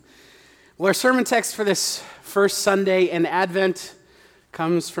Well, our sermon text for this first Sunday in Advent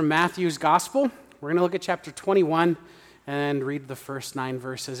comes from Matthew's Gospel. We're going to look at chapter 21 and read the first 9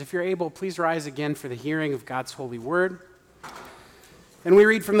 verses. If you're able, please rise again for the hearing of God's holy word. And we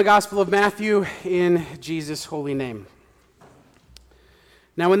read from the Gospel of Matthew in Jesus' holy name.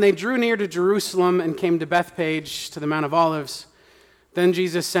 Now when they drew near to Jerusalem and came to Bethphage to the Mount of Olives, then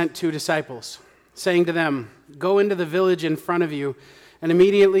Jesus sent 2 disciples, saying to them, "Go into the village in front of you, and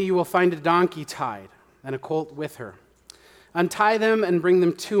immediately you will find a donkey tied and a colt with her. Untie them and bring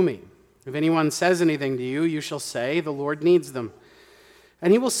them to me. If anyone says anything to you, you shall say, 'The Lord needs them,'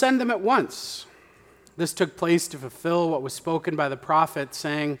 and he will send them at once." This took place to fulfill what was spoken by the prophet,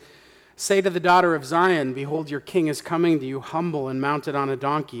 saying, "Say to the daughter of Zion, behold, your king is coming to you, humble and mounted on a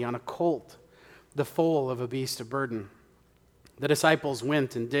donkey, on a colt, the foal of a beast of burden." The disciples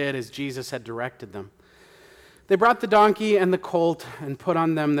went and did as Jesus had directed them. They brought the donkey and the colt and put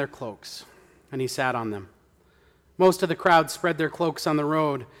on them their cloaks, and he sat on them. Most of the crowd spread their cloaks on the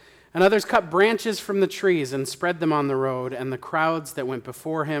road, and others cut branches from the trees and spread them on the road, and the crowds that went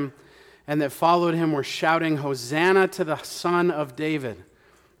before him and that followed him were shouting, "Hosanna to the Son of David.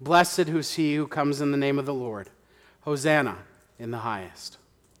 Blessed is he who comes in the name of the Lord. Hosanna in the highest."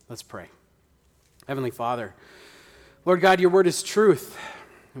 Let's pray. Heavenly Father, Lord God, your word is truth,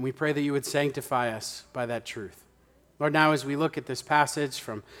 and we pray that you would sanctify us by that truth. Lord, now as we look at this passage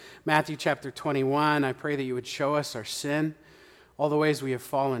from Matthew chapter 21, I pray that you would show us our sin, all the ways we have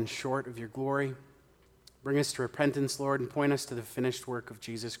fallen short of your glory. Bring us to repentance, Lord, and point us to the finished work of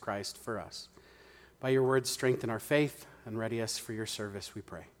Jesus Christ for us. By your words, strengthen our faith and ready us for your service, we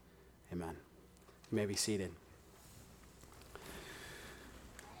pray. Amen. You may be seated.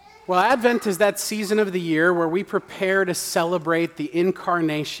 Well, Advent is that season of the year where we prepare to celebrate the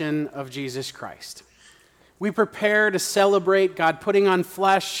incarnation of Jesus Christ. We prepare to celebrate God putting on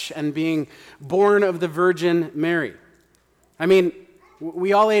flesh and being born of the Virgin Mary. I mean,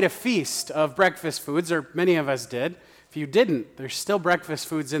 we all ate a feast of breakfast foods, or many of us did. If you didn't, there's still breakfast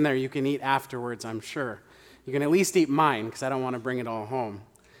foods in there you can eat afterwards, I'm sure. You can at least eat mine, because I don't want to bring it all home.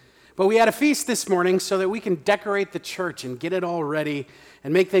 But we had a feast this morning so that we can decorate the church and get it all ready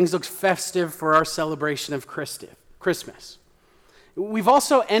and make things look festive for our celebration of Christmas. We've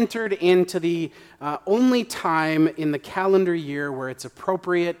also entered into the only time in the calendar year where it's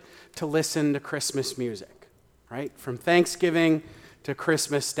appropriate to listen to Christmas music, right? From Thanksgiving to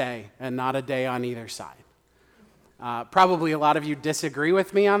Christmas Day, and not a day on either side. Probably a lot of you disagree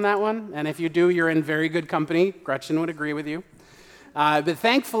with me on that one, and if you do, you're in very good company. Gretchen would agree with you. But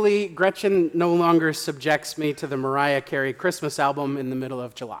thankfully, Gretchen no longer subjects me to the Mariah Carey Christmas album in the middle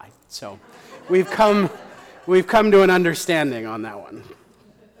of July. So we've come to an understanding on that one.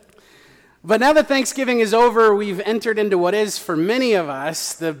 But now that Thanksgiving is over, we've entered into what is, for many of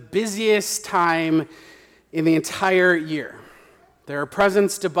us, the busiest time in the entire year. There are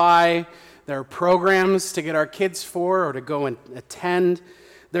presents to buy, there are programs to get our kids for or to go and attend,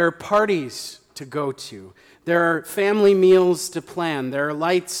 there are parties to go to, there are family meals to plan, there are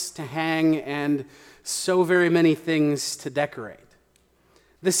lights to hang, and so very many things to decorate.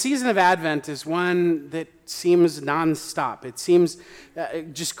 The season of Advent is one that seems nonstop. It seems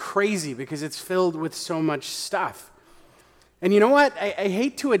just crazy because it's filled with so much stuff. And you know what? I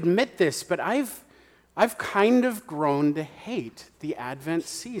hate to admit this, but I've kind of grown to hate the Advent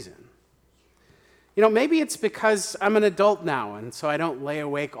season. You know, maybe it's because I'm an adult now, and so I don't lay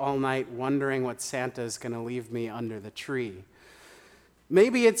awake all night wondering what Santa is going to leave me under the tree.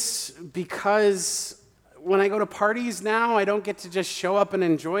 Maybe it's because when I go to parties now, I don't get to just show up and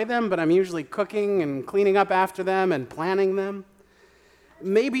enjoy them, but I'm usually cooking and cleaning up after them and planning them.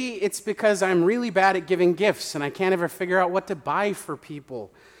 Maybe it's because I'm really bad at giving gifts and I can't ever figure out what to buy for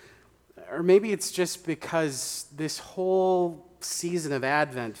people. Or maybe it's just because this whole season of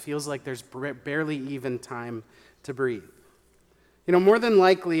Advent feels like there's barely even time to breathe. You know, more than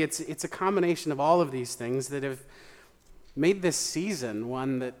likely, it's a combination of all of these things that have made this season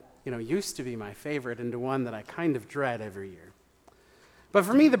one that used to be my favorite into one that I kind of dread every year. But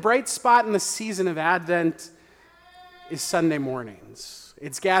for me, the bright spot in the season of Advent is Sunday mornings.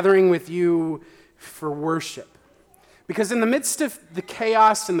 It's gathering with you for worship. Because in the midst of the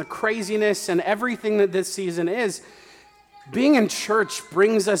chaos and the craziness and everything that this season is, being in church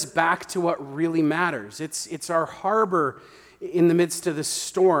brings us back to what really matters. It's our harbor in the midst of the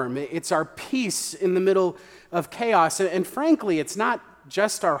storm. It's our peace in the middle of chaos. And frankly, it's not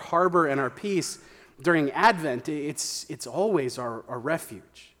just our harbor and our peace during Advent. It's always our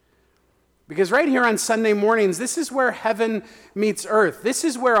refuge. Because right here on Sunday mornings, this is where heaven meets earth. This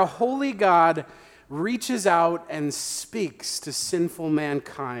is where a holy God reaches out and speaks to sinful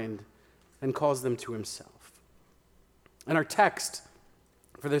mankind and calls them to himself. And our text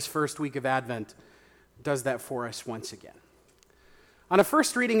for this first week of Advent does that for us once again. On a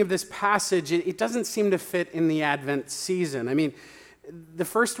first reading of this passage, it doesn't seem to fit in the Advent season. I mean, the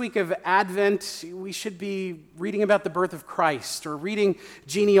first week of Advent, we should be reading about the birth of Christ, or reading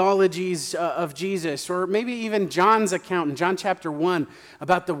genealogies of Jesus, or maybe even John's account in John chapter 1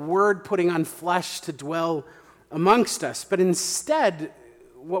 about the Word putting on flesh to dwell amongst us. But instead,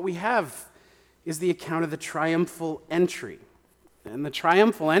 what we have is the account of the triumphal entry. And the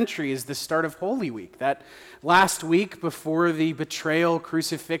triumphal entry is the start of Holy Week, that last week before the betrayal,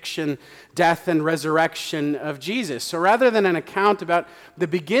 crucifixion, death, and resurrection of Jesus. So rather than an account about the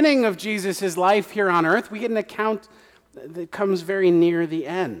beginning of Jesus' life here on earth, we get an account that comes very near the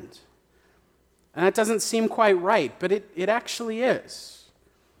end. And that doesn't seem quite right, but it actually is.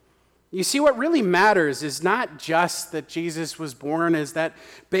 You see, what really matters is not just that Jesus was born as that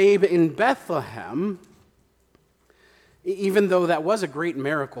babe in Bethlehem, even though that was a great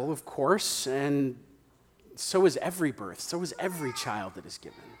miracle, of course, and so is every birth, so is every child that is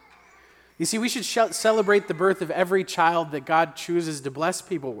given. You see, we should celebrate the birth of every child that God chooses to bless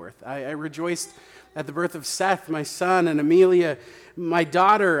people with. I rejoiced at the birth of Seth, my son, and Amelia, my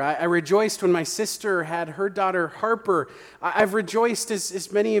daughter. I rejoiced when my sister had her daughter, Harper. I've rejoiced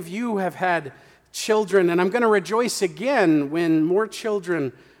as many of you have had children, and I'm going to rejoice again when more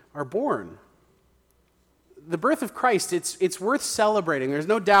children are born. The birth of Christ, it's worth celebrating. There's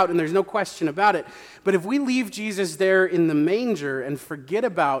no doubt and there's no question about it. But if we leave Jesus there in the manger and forget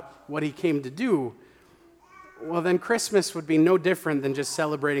about what he came to do, well, then Christmas would be no different than just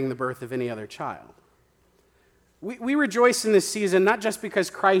celebrating the birth of any other child. We rejoice in this season not just because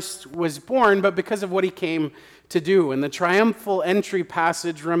Christ was born, but because of what he came to do. And the triumphal entry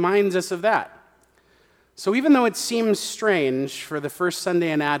passage reminds us of that. So even though it seems strange for the first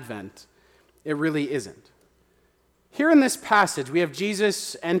Sunday in Advent, it really isn't. Here in this passage, we have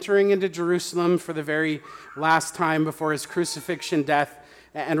Jesus entering into Jerusalem for the very last time before his crucifixion, death,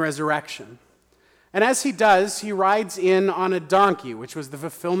 and resurrection. And as he does, he rides in on a donkey, which was the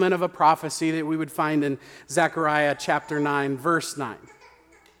fulfillment of a prophecy that we would find in Zechariah chapter 9, verse 9.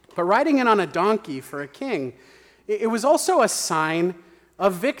 But riding in on a donkey for a king, it was also a sign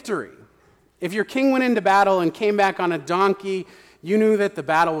of victory. If your king went into battle and came back on a donkey, you knew that the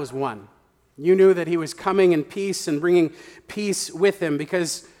battle was won. You knew that he was coming in peace and bringing peace with him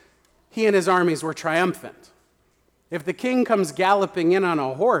because he and his armies were triumphant. If the king comes galloping in on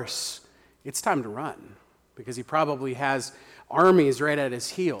a horse, it's time to run because he probably has armies right at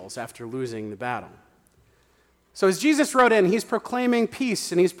his heels after losing the battle. So as Jesus rode in, he's proclaiming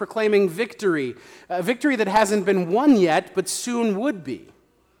peace and he's proclaiming victory, a victory that hasn't been won yet but soon would be.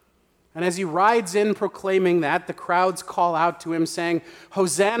 And as he rides in proclaiming that, the crowds call out to him saying,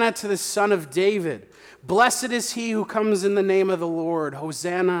 "Hosanna to the Son of David. Blessed is he who comes in the name of the Lord.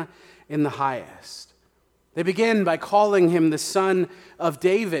 Hosanna in the highest." They begin by calling him the Son of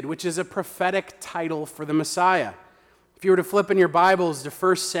David, which is a prophetic title for the Messiah. If you were to flip in your Bibles to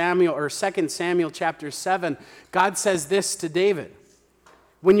 1 Samuel or 2 Samuel chapter 7, God says this to David: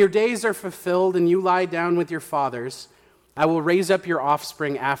 "When your days are fulfilled and you lie down with your fathers, I will raise up your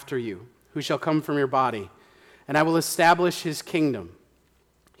offspring after you, who shall come from your body, and I will establish his kingdom.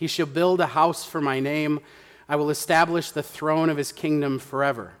 He shall build a house for my name. I will establish the throne of his kingdom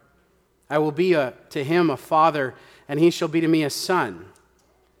forever. I will be to him a father, and he shall be to me a son.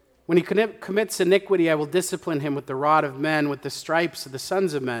 When he commits iniquity, I will discipline him with the rod of men, with the stripes of the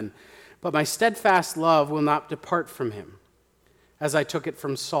sons of men. But my steadfast love will not depart from him, as I took it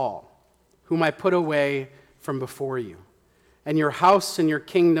from Saul, whom I put away from before you. And your house and your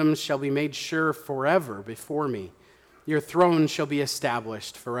kingdom shall be made sure forever before me. Your throne shall be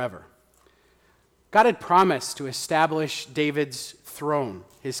established forever." God had promised to establish David's throne,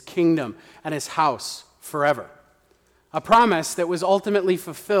 his kingdom, and his house forever. A promise that was ultimately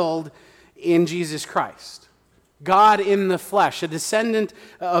fulfilled in Jesus Christ. God in the flesh, a descendant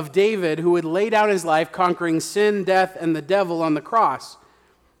of David who would lay down his life conquering sin, death, and the devil on the cross.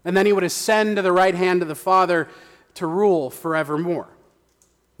 And then he would ascend to the right hand of the Father to rule forevermore.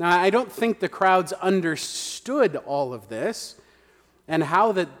 Now, I don't think the crowds understood all of this and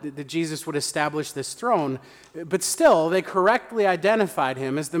how that Jesus would establish this throne, but still, they correctly identified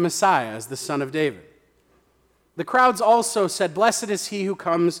him as the Messiah, as the Son of David. The crowds also said, "Blessed is he who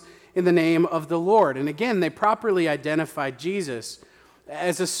comes in the name of the Lord." And again, they properly identified Jesus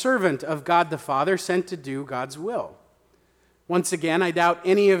as a servant of God the Father sent to do God's will. Once again, I doubt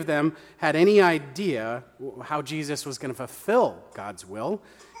any of them had any idea how Jesus was going to fulfill God's will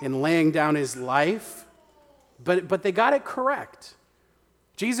in laying down his life, but they got it correct.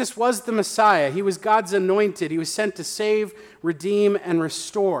 Jesus was the Messiah. He was God's anointed. He was sent to save, redeem, and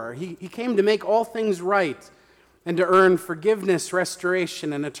restore. He came to make all things right and to earn forgiveness,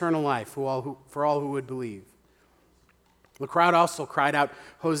 restoration, and eternal life for all who would believe. The crowd also cried out,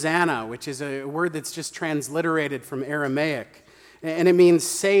 Hosanna, which is a word that's just transliterated from Aramaic, and it means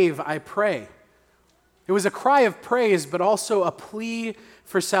save, I pray. It was a cry of praise, but also a plea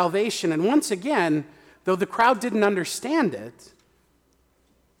for salvation. And once again, though the crowd didn't understand it,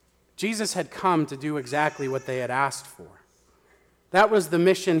 Jesus had come to do exactly what they had asked for. That was the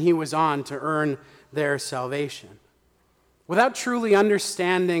mission he was on, to earn their salvation. Without truly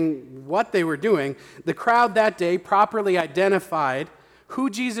understanding what they were doing, the crowd that day properly identified who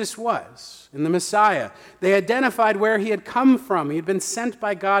Jesus was in the Messiah. They identified where he had come from. He had been sent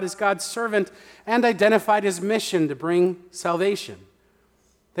by God as God's servant, and identified his mission to bring salvation.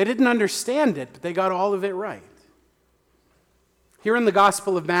 They didn't understand it, but they got all of it right. Here in the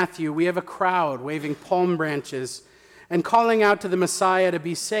Gospel of Matthew, we have a crowd waving palm branches and calling out to the Messiah to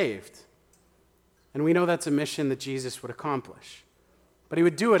be saved. And we know that's a mission that Jesus would accomplish. But he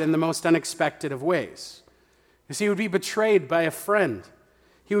would do it in the most unexpected of ways. As he would be betrayed by a friend.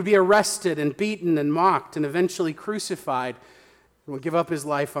 He would be arrested and beaten and mocked and eventually crucified and would give up his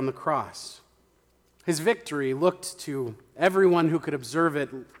life on the cross. His victory looked to everyone who could observe it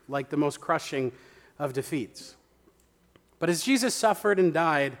like the most crushing of defeats. But as Jesus suffered and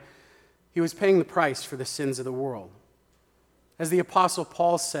died, he was paying the price for the sins of the world. As the Apostle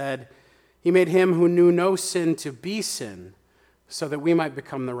Paul said, he made him who knew no sin to be sin, so that we might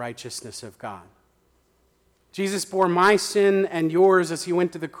become the righteousness of God. Jesus bore my sin and yours as he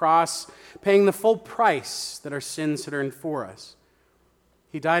went to the cross, paying the full price that our sins had earned for us.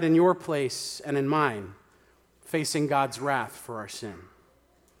 He died in your place and in mine, facing God's wrath for our sin.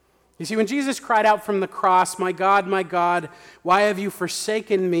 You see, when Jesus cried out from the cross, my God, why have you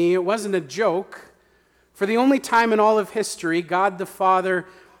forsaken me?" It wasn't a joke. For the only time in all of history, God the Father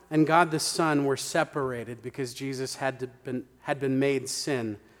and God the Son were separated because Jesus had been made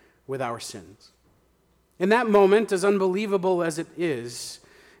sin with our sins. In that moment, as unbelievable as it is,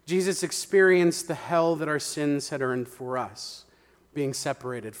 Jesus experienced the hell that our sins had earned for us, being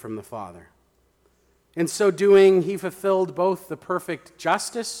separated from the Father. In so doing, he fulfilled both the perfect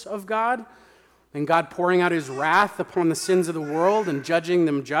justice of God, and God pouring out his wrath upon the sins of the world and judging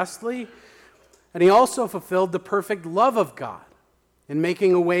them justly, and he also fulfilled the perfect love of God in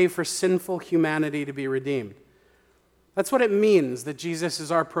making a way for sinful humanity to be redeemed. That's what it means that Jesus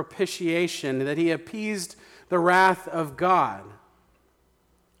is our propitiation, that he appeased the wrath of God,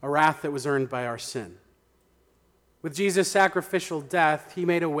 a wrath that was earned by our sin. With Jesus' sacrificial death, he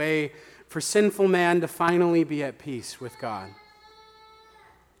made a way for sinful man to finally be at peace with God.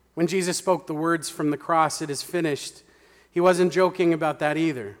 When Jesus spoke the words from the cross, "It is finished," he wasn't joking about that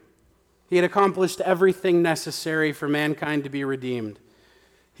either. He had accomplished everything necessary for mankind to be redeemed.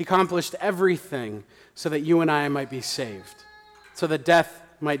 He accomplished everything so that you and I might be saved, so that death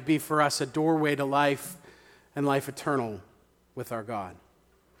might be for us a doorway to life and life eternal with our God.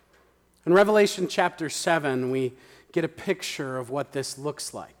 In Revelation chapter 7, we get a picture of what this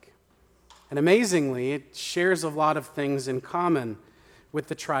looks like. And amazingly, it shares a lot of things in common with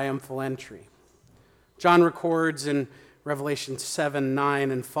the triumphal entry. John records in Revelation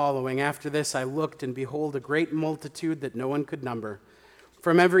 7:9 and following, "After this I looked, and behold, a great multitude that no one could number,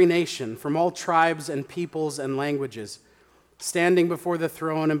 from every nation, from all tribes and peoples and languages, standing before the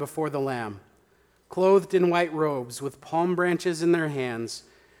throne and before the Lamb, clothed in white robes, with palm branches in their hands,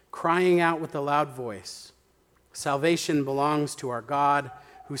 crying out with a loud voice, 'Salvation belongs to our God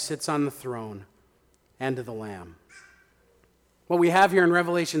who sits on the throne and to the Lamb.'" What we have here in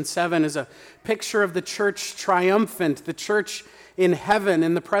Revelation 7 is a picture of the church triumphant, the church in heaven,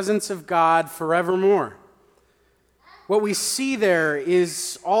 in the presence of God forevermore. What we see there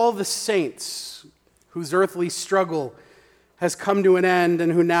is all the saints whose earthly struggle has come to an end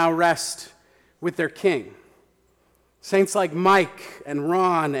and who now rest with their King. Saints like Mike and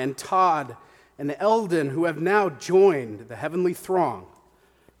Ron and Todd and Eldon, who have now joined the heavenly throng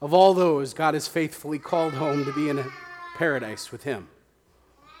of all those God has faithfully called home to be in a paradise with him.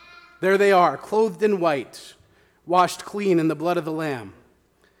 There they are, clothed in white, washed clean in the blood of the Lamb,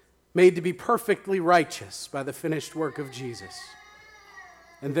 made to be perfectly righteous by the finished work of Jesus.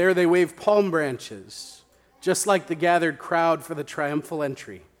 And there they wave palm branches, just like the gathered crowd for the triumphal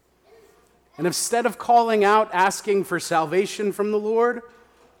entry. And instead of calling out, asking for salvation from the Lord,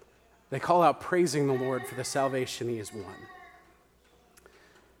 they call out praising the Lord for the salvation he has won.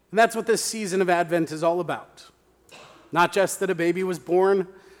 And that's what this season of Advent is all about. Not just that a baby was born,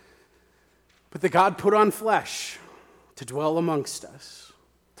 but that God put on flesh to dwell amongst us,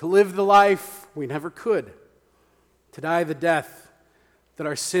 to live the life we never could, to die the death that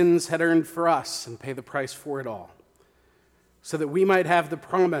our sins had earned for us and pay the price for it all, so that we might have the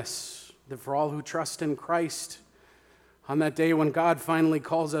promise that for all who trust in Christ, on that day when God finally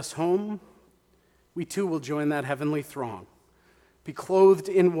calls us home, we too will join that heavenly throng, be clothed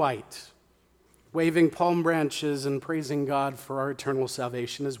in white, waving palm branches and praising God for our eternal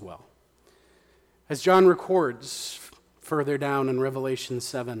salvation as well. As John records further down in Revelation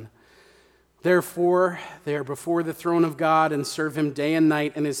 7, therefore they are before the throne of God and serve him day and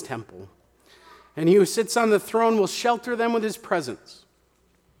night in his temple. And he who sits on the throne will shelter them with his presence.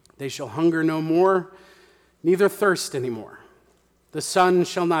 They shall hunger no more, neither thirst any more. The sun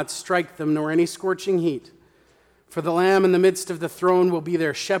shall not strike them, nor any scorching heat. For the Lamb in the midst of the throne will be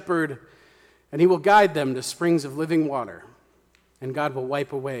their shepherd, and he will guide them to springs of living water, and God will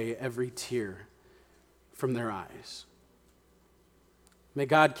wipe away every tear from their eyes. May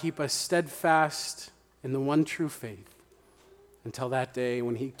God keep us steadfast in the one true faith until that day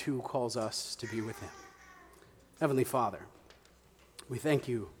when he too calls us to be with him. Heavenly Father, we thank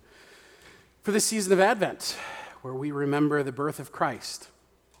you for the season of Advent, where we remember the birth of Christ,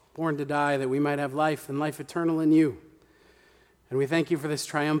 born to die that we might have life and life eternal in you. And we thank you for this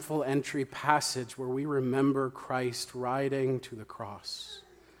triumphal entry passage where we remember Christ riding to the cross,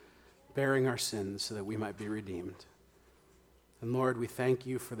 bearing our sins so that we might be redeemed. And Lord, we thank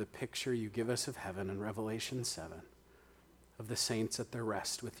you for the picture you give us of heaven in Revelation 7, of the saints at their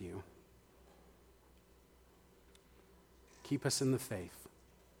rest with you. Keep us in the faith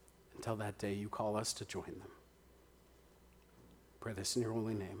until that day you call us to join them. Pray this in your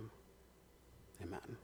holy name. Amen.